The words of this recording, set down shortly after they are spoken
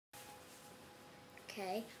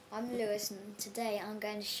Okay, I'm Lewis and today I'm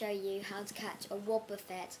going to show you how to catch a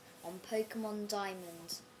Wobbuffet on Pokemon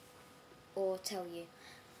Diamond. Or tell you.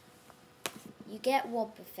 You get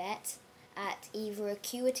Wobbuffet at either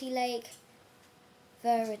Acuity Lake,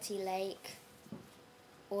 Verity Lake,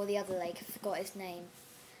 or the other lake, I forgot its name.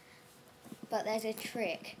 But there's a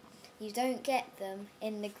trick. You don't get them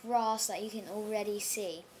in the grass that you can already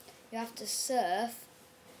see. You have to surf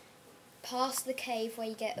past the cave where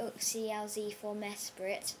you get Uxie, Alzifor,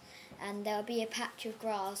 Mesprit, and there'll be a patch of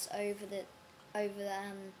grass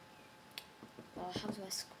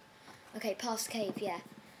past the cave, yeah.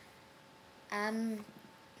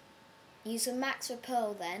 Use a Max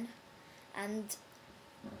Repel then, and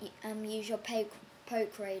use your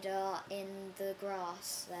poke radar in the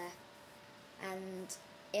grass there. And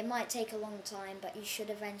it might take a long time, but you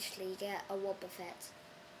should eventually get a Wobbuffet.